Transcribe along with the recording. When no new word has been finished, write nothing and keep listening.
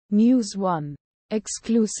News 1.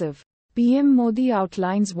 Exclusive. PM Modi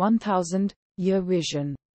outlines 1,000-year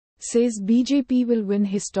vision. Says BJP will win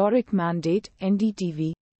historic mandate,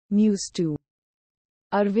 NDTV. News 2.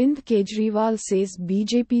 Arvind Kejriwal says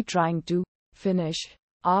BJP trying to finish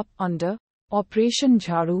up under Operation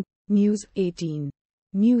Jhaadu. News 18.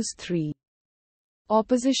 News 3.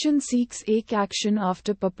 Opposition seeks action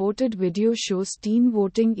after purported video shows teen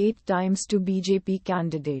voting 8 times to BJP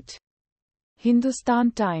candidate.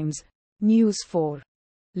 Hindustan Times. News 4.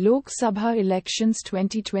 Lok Sabha elections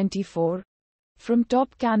 2024. From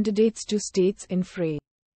top candidates to states in fray.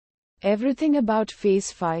 Everything about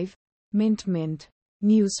Phase 5. Mint.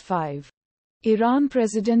 News 5. Iran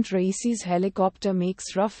President Raisi's helicopter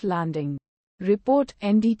makes rough landing. Report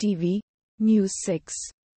NDTV. News 6.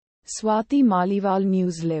 Swati Maliwal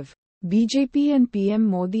News Live. BJP and PM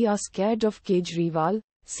Modi are scared of Kejriwal,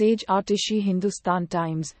 sage Atishi. Hindustan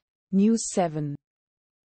Times. News 7.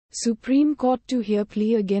 Supreme Court to hear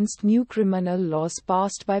plea against new criminal laws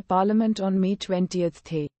passed by Parliament on May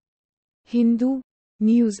 20. Hindu.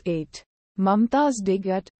 News 8. Mamata's dig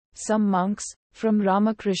at some monks from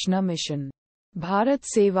Ramakrishna mission. Bharat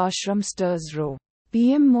Sevashram stirs row.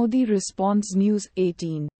 PM Modi responds. News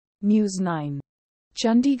 18. News 9.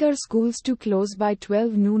 Chandigarh schools to close by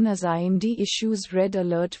 12 noon as IMD issues red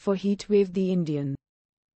alert for heatwave. The Indian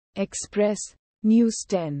Express. News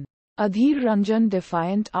 10. Adhir Ranjan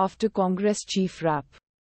defiant after Congress chief rap.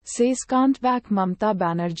 Says can't back Mamata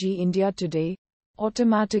Banerjee. India Today.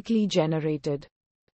 Automatically generated.